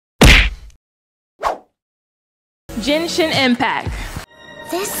Genshin impact.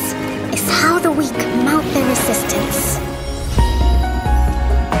 This is how the weak mount their resistance.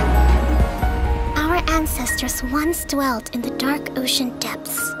 Our ancestors once dwelt in the dark ocean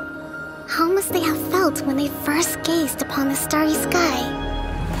depths. How must they have felt when they first gazed upon the starry sky?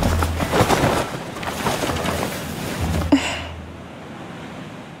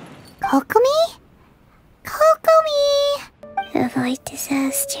 Kokomi? Kokomi! Avoid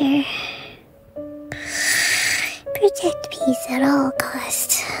disaster. Protect peace at all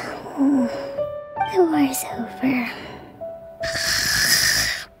costs. The war's over.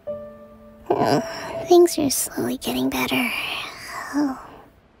 Things are slowly getting better.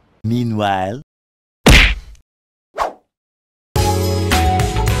 Meanwhile...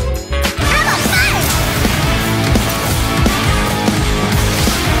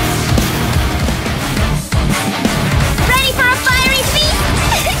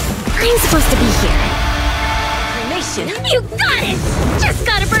 I'm supposed to be here. You got it! Just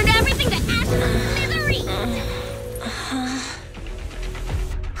gotta burn everything to ashes and misery!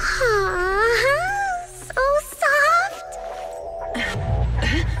 So soft.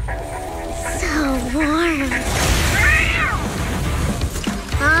 So warm.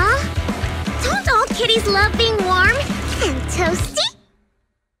 Huh? Don't all kitties love being warm and toasty?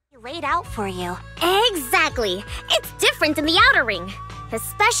 Laid out for you. Exactly. It's different in the outer ring.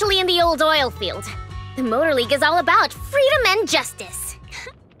 Especially in the old oil field. The Motor League is all about freedom and justice.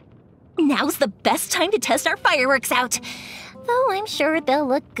 Now's the best time to test our fireworks out. Though I'm sure they'll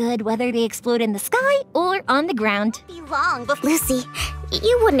look good whether they explode in the sky or on the ground. Be long before... Lucy,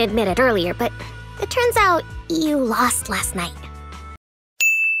 you wouldn't admit it earlier, but it turns out you lost last night.